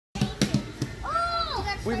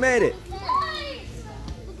We made it.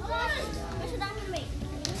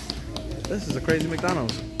 This is a crazy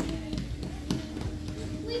McDonald's.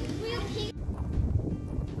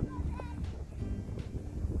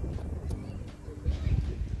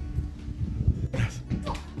 Let's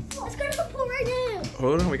go to the pool right now.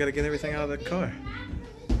 Hold on, we gotta get everything out of the car.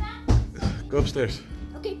 Go upstairs.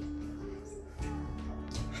 Okay.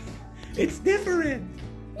 It's different.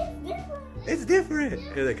 It's different.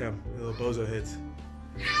 Here they come. The little bozo hits.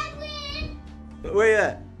 Where you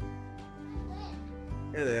at?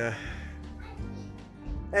 Here they are.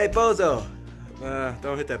 Hey, bozo.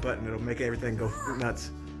 Don't hit that button. It'll make everything go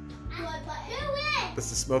nuts. That's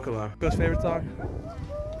the smoke alarm. Ghost favorite song?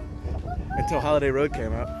 Until Holiday Road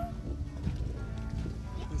came out.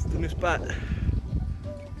 It's the new spot.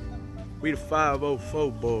 We the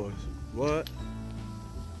 504 boys. What?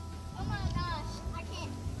 Oh my gosh, I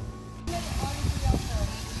can't.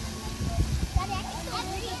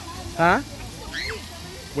 Huh?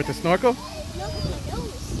 With the snorkel?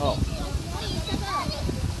 Oh.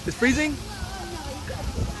 It's freezing?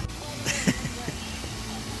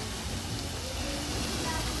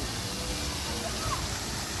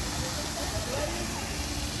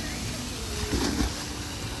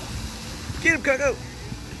 Get him, Coco!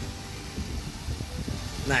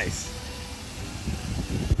 Nice.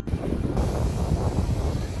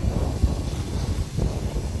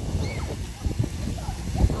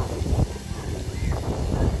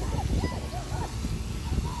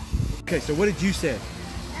 Okay, so what did you say?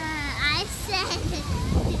 I said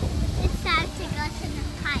it's time to go to the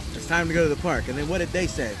park. It's time to go to the park. And then what did they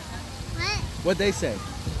say? What? What'd they say?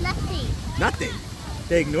 Nothing. Nothing.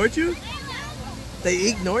 They ignored you? They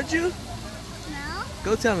ignored you? No?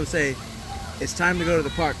 Go tell them, say, it's time to go to the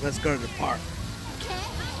park. Let's go to the park. Okay.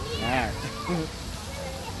 All right.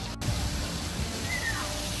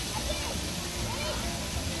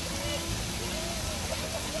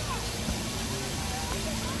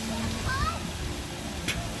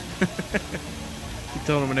 He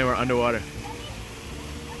told them when they were underwater.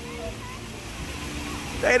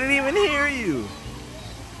 They didn't even hear you.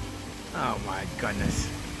 Oh my goodness.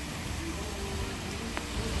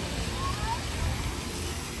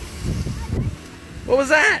 What was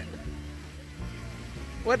that?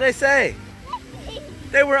 What'd they say?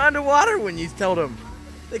 They were underwater when you told them.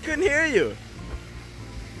 They couldn't hear you.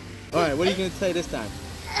 All right, what are you going to say this time?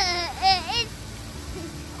 I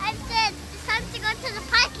said it's time to go to the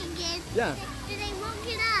park again. Yeah. They won't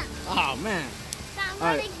get up. Oh man. So I'm All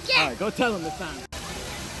gonna right, get. all right, go tell them this time.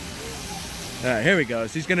 All right, here we go.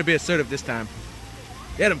 She's gonna be assertive this time.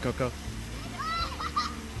 Get him, Coco.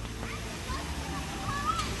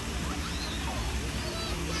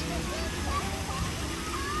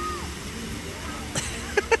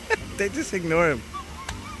 They just ignore him.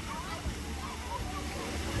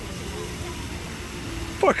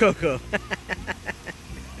 Poor Coco.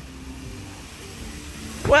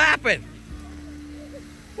 What happened?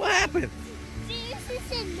 What happened? Seriously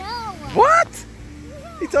said no. What?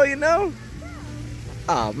 He told you no?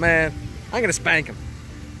 Oh man, I'm gonna spank him.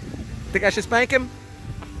 Think I should spank him?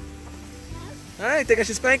 Alright, think I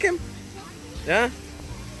should spank him? Yeah?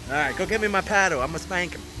 Alright, go get me my paddle. I'm gonna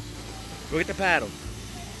spank him. Go get the paddle.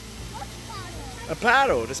 A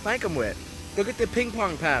paddle to spank him with. Go get the ping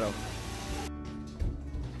pong paddle.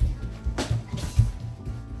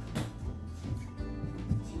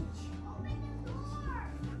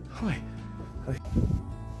 Wait.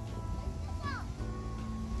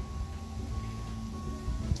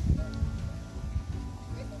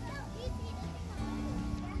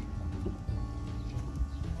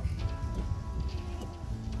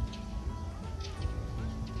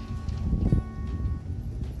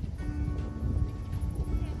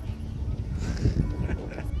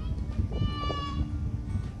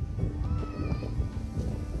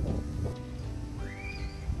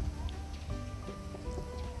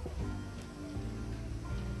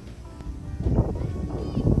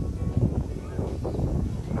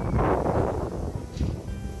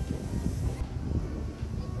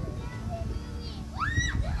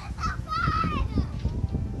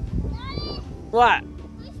 What?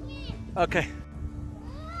 Okay.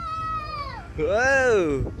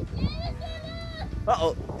 Whoa.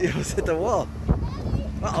 Uh-oh. You almost hit the wall.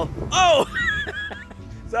 Uh-oh. Oh!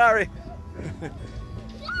 Sorry.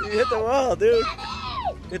 You hit the wall, dude.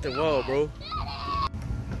 Hit the wall, bro.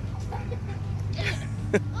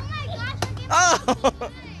 Oh!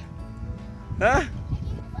 Huh?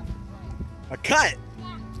 A cut?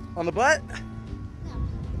 On the butt?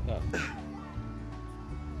 Oh.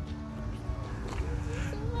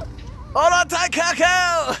 Hold on tight,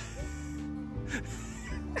 Coco!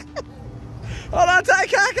 Hold on tight,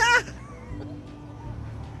 Coco.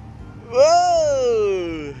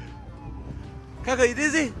 Whoa. Coco, you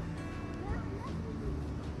dizzy?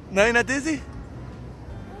 No, you're not dizzy?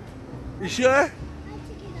 You sure?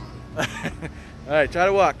 All right, try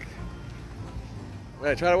to walk. All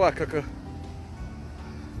right, try to walk, Coco.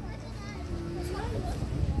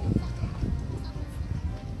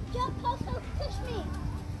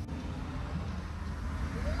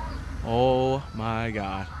 Oh my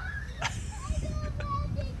God.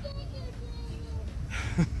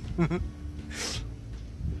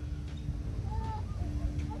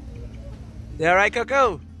 Yeah, right,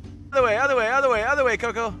 Coco? Other way, other way, other way, other way,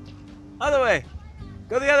 Coco. Other way.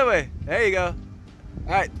 Go the other way. There you go.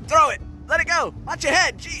 All right, throw it. Let it go. Watch your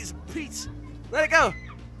head. Jeez, Pete. Let it go.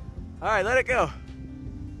 All right, let it go.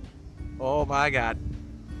 Oh my God.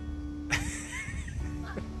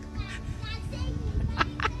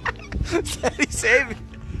 Daddy, save me.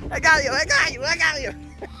 I got you, I got you, I got you.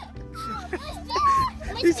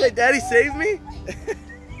 You say, Daddy, save me?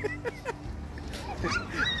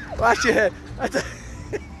 Watch your head.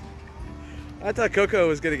 I thought Coco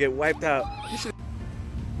was gonna get wiped out. You should.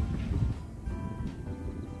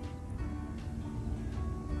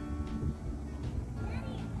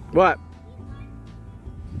 What?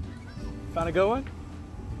 Found a good one?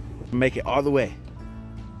 Make it all the way.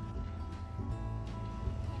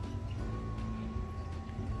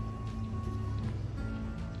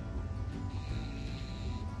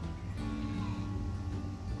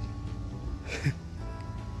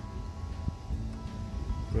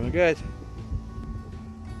 Doing good.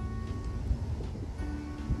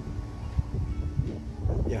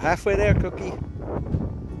 You're halfway there, Cookie.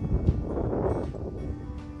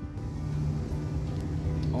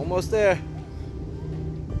 Almost there.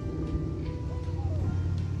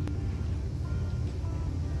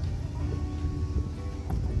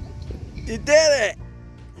 You did it!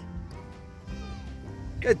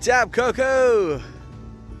 Good job, Coco!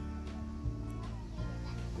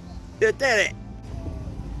 You did it!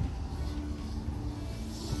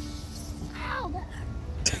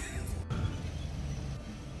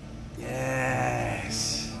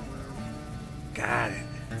 Yes! Got it.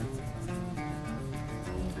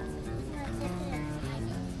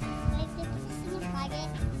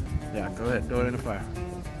 Yeah, go ahead, throw it in the fire.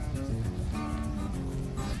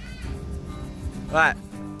 What?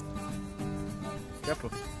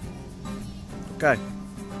 Careful. Okay.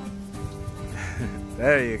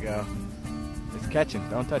 There you go. It's catching.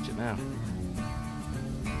 Don't touch it now.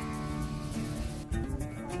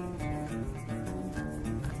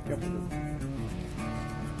 Careful.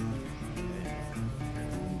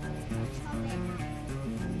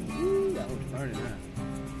 Ooh, that was burning up.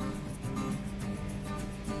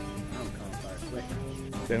 I don't call fire quick.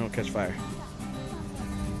 They don't catch fire.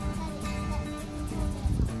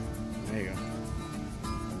 There you go.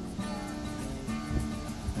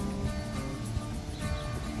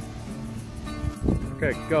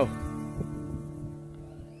 Okay, go.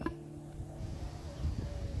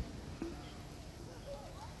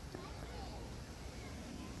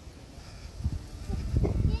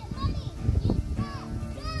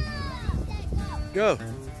 Go.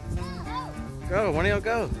 Go, one of y'all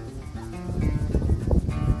go.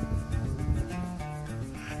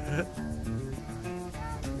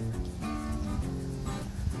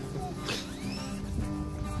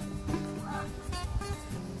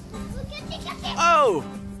 Oh!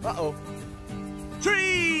 Uh-oh.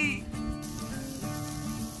 Tree!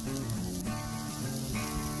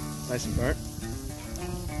 Nice and burnt.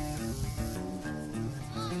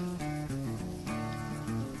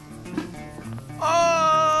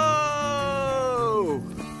 Oh!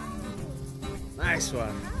 Nice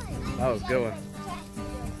one. That was a good one.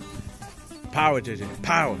 Power, JJ.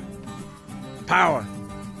 Power. Power.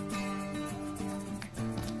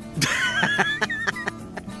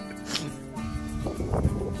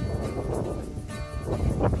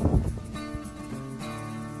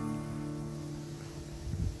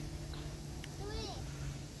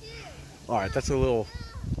 All right, that's a little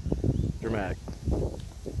dramatic.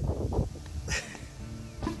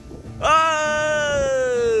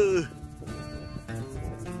 Oh!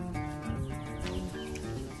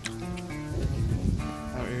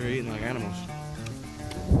 Out here eating like animals.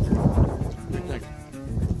 What do you think?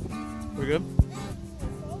 We're good?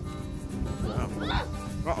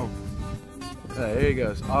 Uh-oh. There he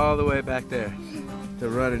goes, all the way back there to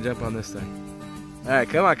run and jump on this thing. All right,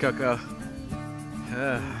 come on, Coco.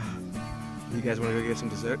 You guys want to go get some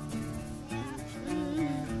dessert?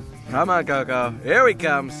 Come on, Coco. Here he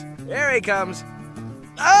comes. Here he comes.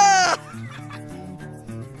 Ah!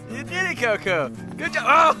 You did it, Coco. Good job.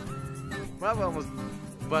 Oh! Bubba almost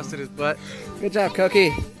busted his butt. Good job,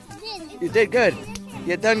 Koki. You did good.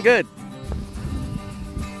 You done good.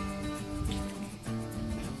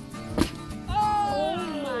 Oh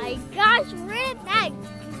my gosh, where did that go?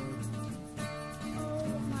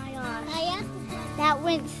 Oh my gosh. That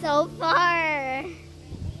went so far.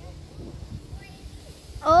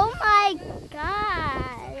 Oh my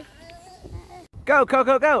gosh. Go,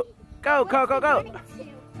 Coco, go. Go, Coco, go.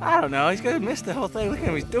 I don't know. He's gonna miss the whole thing. Look at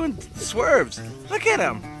him. He's doing swerves. Look at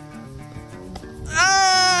him.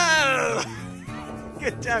 Oh!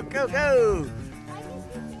 Good job, Coco.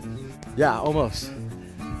 Yeah, almost.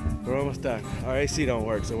 We're almost done. Our AC don't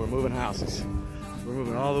work, so we're moving houses. We're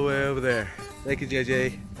moving all the way over there. Thank you,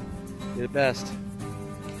 JJ. You're the best.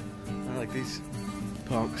 I like these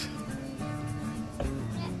punks.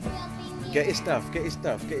 Get your stuff. Get your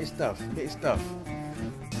stuff. Get your stuff. Get your stuff.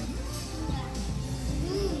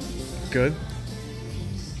 Good.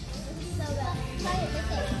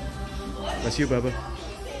 That's you, Bubba.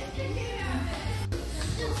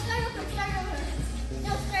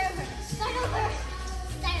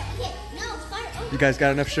 You guys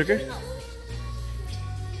got enough sugar?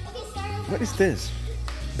 What is this?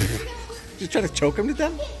 You trying to choke him to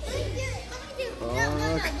death? No,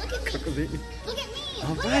 look at me. Look at me.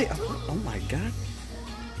 All right. Oh my God.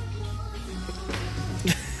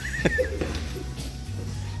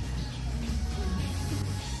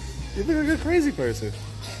 You look like a crazy person.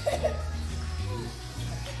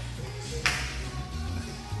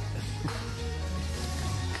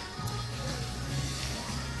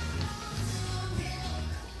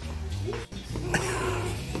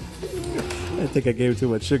 I think I gave him too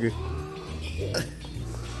much sugar.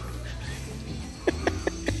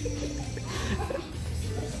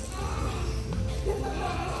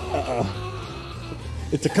 Uh-oh.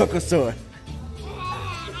 It's a Cocosaur.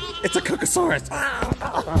 It's a Cocosaurus.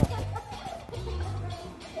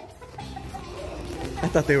 I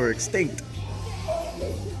thought they were extinct.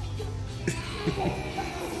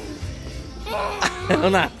 Hell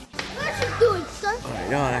not. What you doing, son? Alright,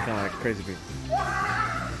 y'all acting like crazy people.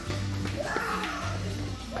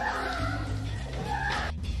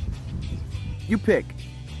 You pick.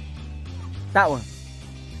 That one.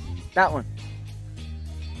 That one.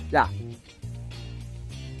 Yeah.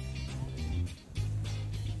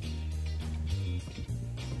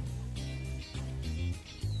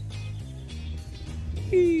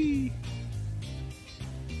 Here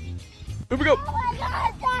we go. Oh my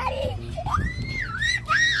God, Daddy!